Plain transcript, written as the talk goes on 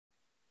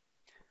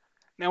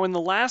Now, in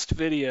the last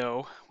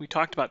video, we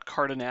talked about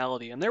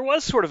cardinality, and there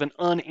was sort of an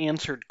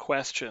unanswered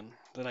question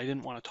that I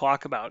didn't want to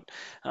talk about,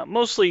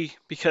 mostly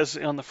because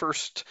on the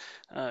first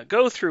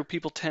go through,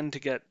 people tend to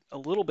get a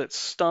little bit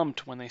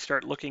stumped when they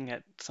start looking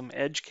at some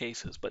edge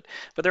cases, but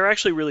they're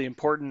actually really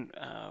important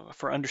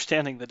for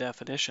understanding the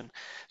definition.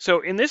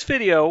 So in this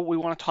video, we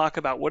want to talk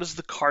about what is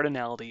the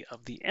cardinality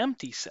of the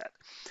empty set.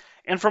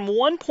 And from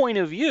one point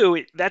of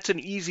view, that's an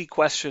easy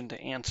question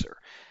to answer.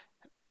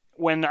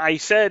 When I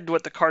said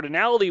what the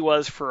cardinality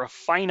was for a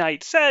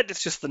finite set,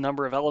 it's just the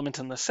number of elements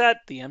in the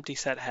set. The empty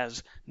set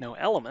has no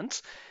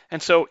elements.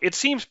 And so it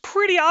seems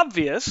pretty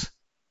obvious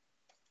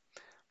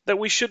that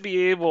we should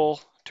be able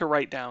to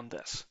write down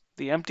this.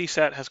 The empty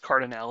set has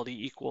cardinality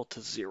equal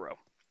to 0.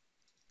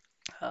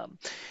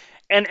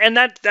 And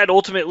that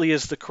ultimately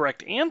is the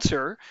correct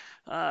answer.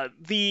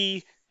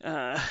 The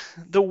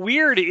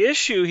weird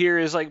issue here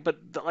is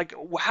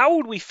how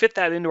would we fit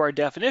that into our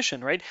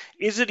definition, right?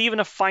 Is it even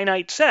a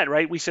finite set,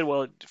 right? We said,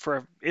 well,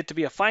 for it to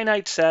be a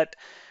finite set,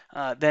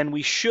 then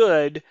we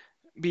should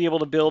be able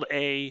to build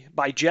a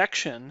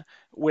bijection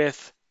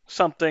with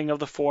something of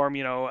the form,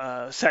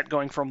 set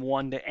going from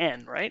 1 to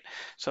n, right?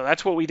 So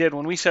that's what we did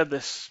when we said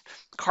this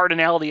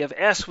cardinality of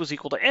S was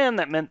equal to n.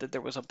 That meant that there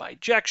was a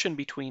bijection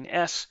between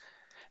S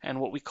and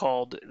what we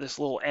called this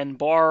little n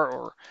bar,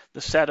 or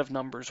the set of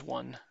numbers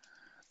 1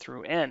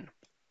 through n.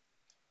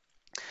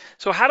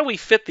 So how do we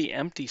fit the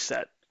empty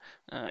set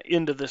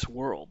into this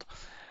world?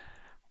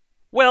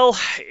 Well,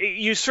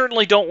 you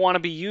certainly don't want to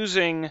be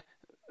using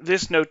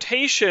this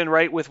notation,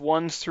 right, with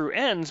 1s through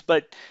n's,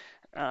 but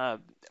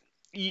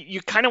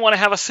you kind of want to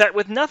have a set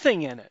with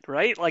nothing in it,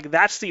 right? Like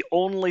that's the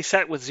only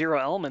set with 0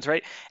 elements,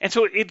 right? And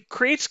so it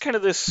creates kind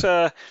of this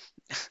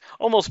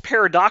almost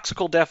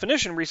paradoxical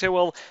definition where you say,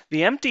 well,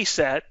 the empty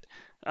set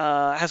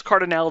has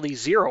cardinality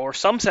 0, or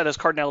some set has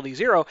cardinality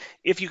 0,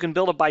 if you can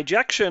build a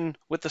bijection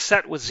with the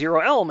set with 0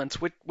 elements,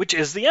 which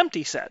is the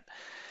empty set.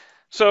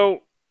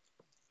 So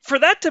for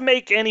that to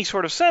make any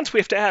sort of sense, we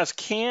have to ask,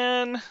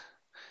 can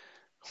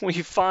we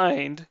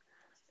find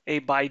a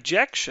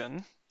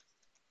bijection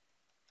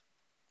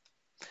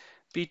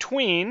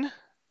between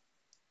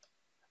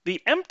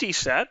the empty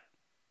set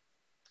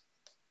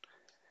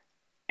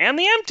and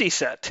the empty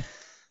set,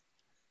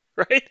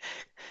 right?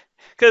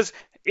 Because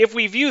if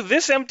we view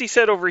this empty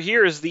set over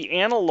here as the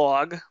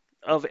analog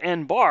of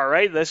n bar,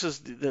 right? This is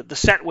the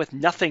set with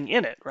nothing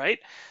in it, right?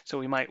 So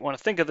we might want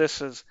to think of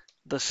this as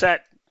the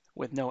set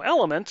with no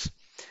elements.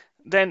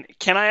 Then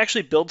can I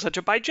actually build such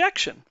a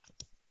bijection?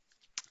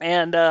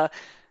 And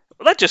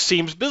that just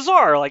seems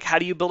bizarre. Like, how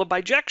do you build a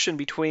bijection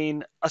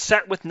between a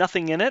set with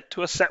nothing in it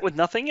to a set with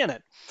nothing in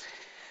it?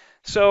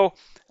 So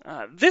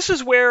this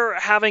is where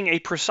having a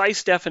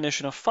precise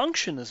definition of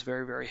function is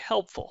very, very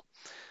helpful.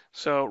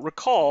 So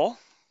recall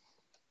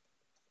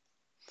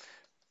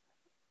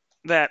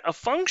that a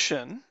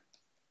function,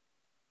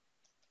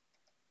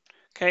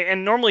 okay,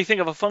 and normally think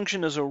of a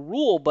function as a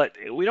rule, but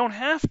we don't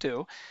have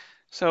to.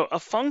 So a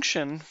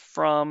function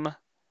from a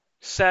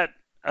set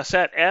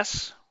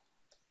S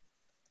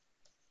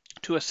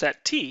to a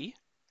set T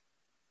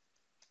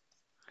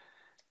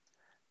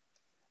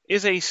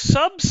is a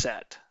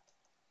subset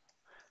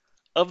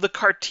of the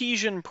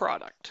Cartesian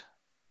product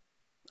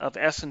of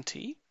S and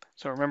T.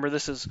 So remember,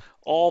 this is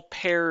all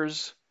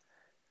pairs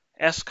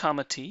S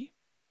comma T,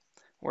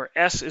 where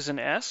S is in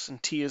S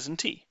and T is in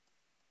T.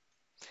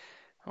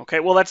 Okay,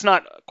 well, that's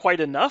not quite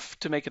enough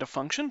to make it a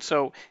function,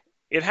 so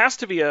it has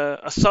to be a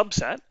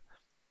subset.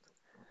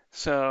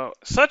 So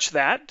such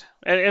that,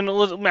 and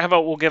how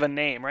about we'll give a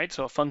name, right?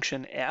 So a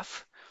function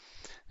f,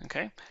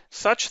 okay,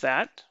 such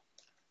that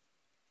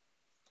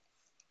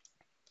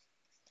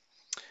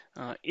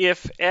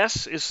if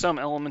S is some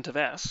element of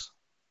S,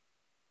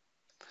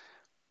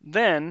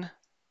 then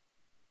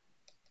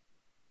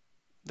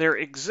there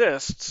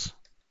exists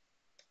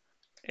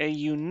a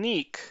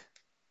unique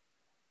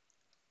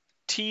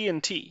T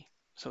and T.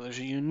 So there's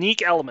a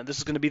unique element. This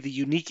is going to be the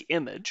unique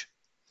image,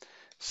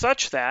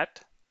 such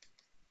that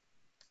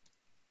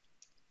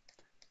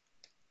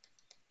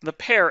the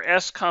pair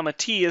S comma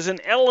T is an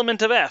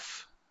element of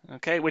F.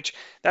 Okay, which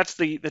that's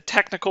the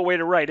technical way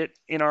to write it.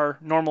 In our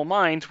normal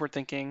minds, we're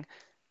thinking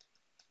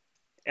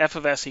f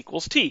of s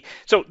equals t.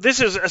 So this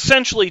is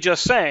essentially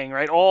just saying,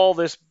 right, all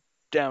this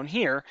down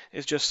here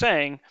is just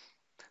saying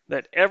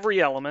that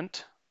every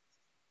element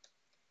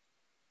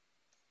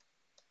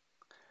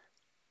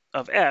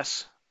of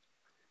S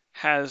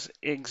has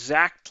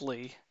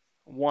exactly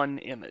one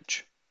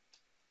image.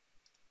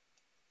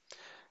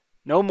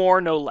 No more,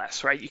 no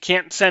less, right? You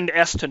can't send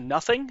S to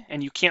nothing,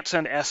 and you can't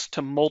send S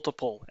to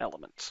multiple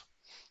elements.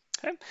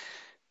 Okay?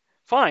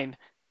 Fine.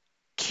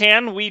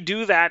 Can we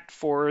do that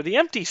for the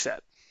empty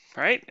set,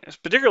 right?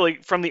 Particularly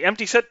from the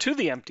empty set to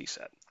the empty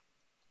set.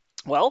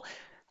 Well,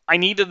 I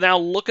need to now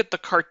look at the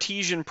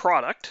Cartesian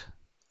product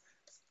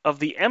of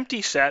the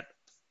empty set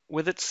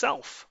with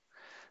itself.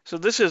 So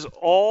this is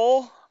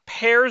all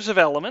pairs of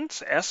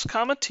elements, S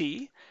comma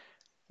T,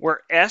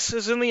 where S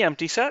is in the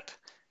empty set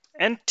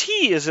and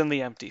T is in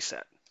the empty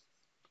set.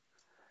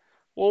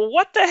 Well,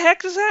 what the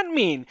heck does that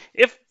mean?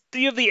 If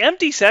you have the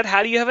empty set,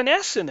 how do you have an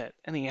S in it?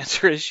 And the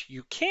answer is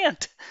you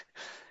can't.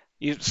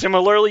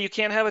 Similarly, you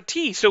can't have a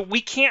T. So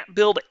we can't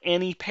build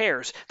any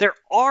pairs. There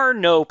are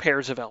no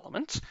pairs of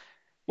elements,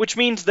 which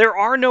means there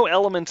are no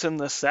elements in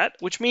this set,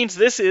 which means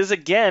this is,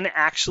 again,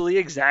 actually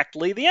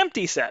exactly the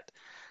empty set.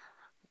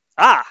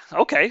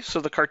 Okay, so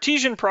the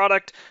Cartesian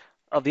product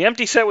of the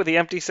empty set with the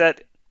empty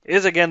set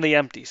is, again, the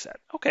empty set.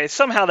 Okay,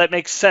 somehow that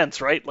makes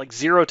sense, right? Like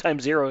 0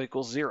 times 0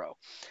 equals 0.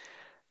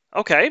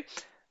 Okay,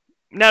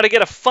 now to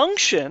get a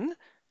function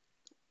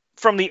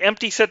from the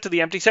empty set to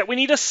the empty set, we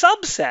need a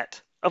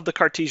subset of the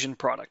Cartesian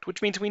product,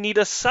 which means we need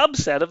a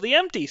subset of the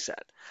empty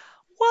set.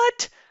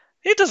 What?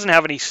 It doesn't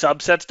have any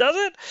subsets, does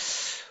it?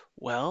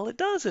 Well, it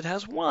does. It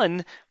has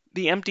one.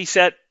 The empty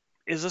set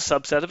is a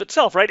subset of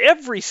itself, right?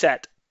 Every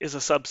set is a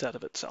subset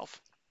of itself.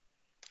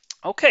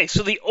 Okay,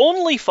 so the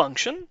only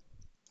function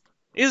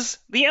is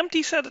the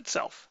empty set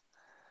itself.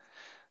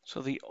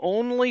 So the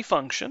only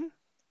function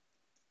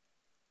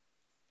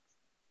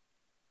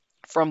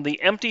from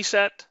the empty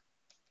set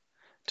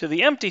to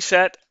the empty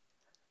set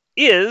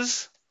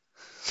is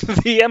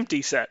the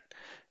empty set.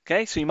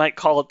 Okay, so you might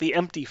call it the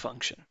empty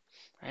function.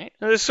 Right?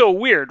 And it's so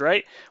weird,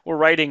 right? We're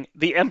writing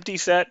the empty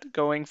set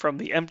going from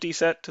the empty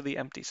set to the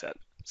empty set.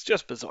 It's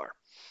just bizarre.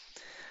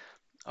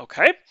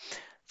 Okay,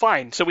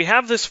 fine. So we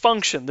have this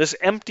function, this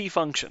empty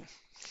function,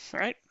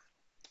 right?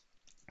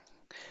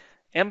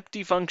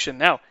 Empty function.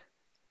 Now,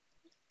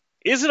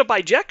 is it a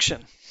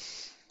bijection?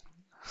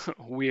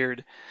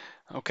 Weird.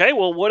 Okay,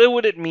 well, what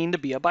would it mean to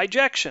be a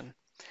bijection?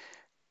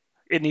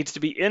 It needs to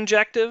be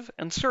injective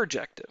and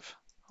surjective.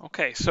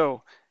 Okay,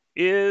 so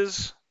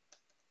is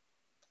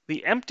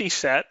the empty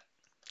set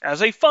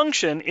as a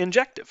function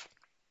injective?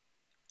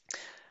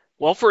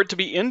 Well, for it to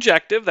be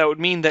injective, that would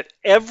mean that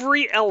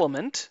every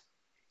element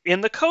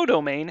in the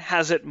codomain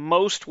has at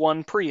most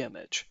one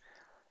preimage.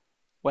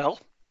 Well,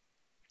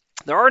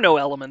 there are no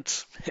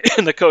elements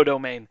in the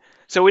codomain,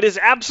 so it is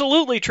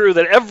absolutely true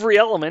that every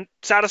element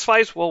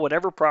satisfies, well,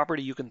 whatever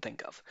property you can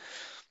think of.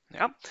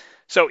 Yeah.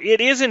 So it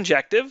is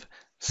injective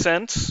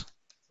since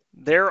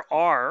there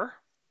are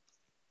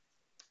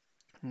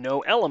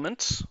no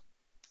elements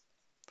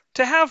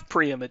to have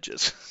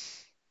preimages.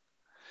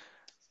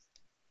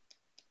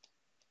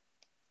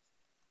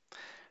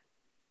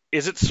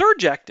 Is it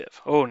surjective?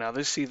 Oh, now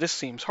this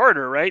seems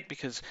harder, right?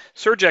 Because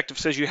surjective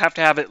says you have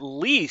to have at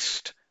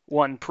least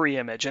one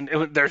preimage,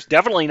 and there's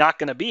definitely not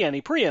going to be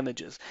any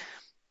preimages.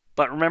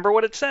 But remember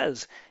what it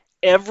says.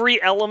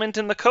 Every element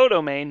in the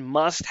codomain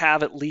must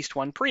have at least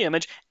one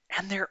preimage,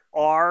 and there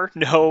are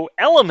no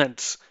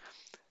elements.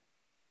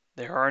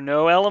 There are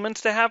no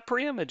elements to have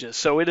preimages,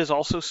 so it is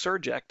also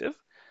surjective.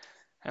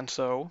 And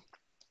so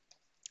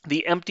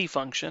the empty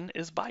function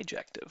is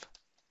bijective.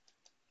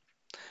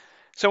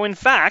 So in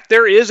fact,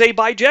 there is a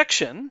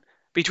bijection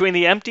between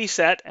the empty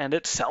set and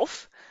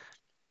itself.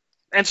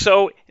 And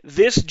so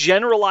this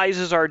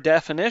generalizes our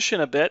definition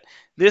a bit.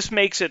 This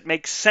makes it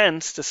make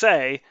sense to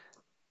say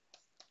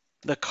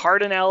the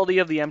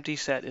cardinality of the empty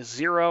set is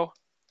 0,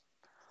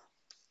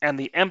 and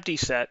the empty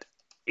set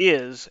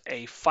is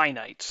a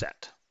finite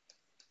set.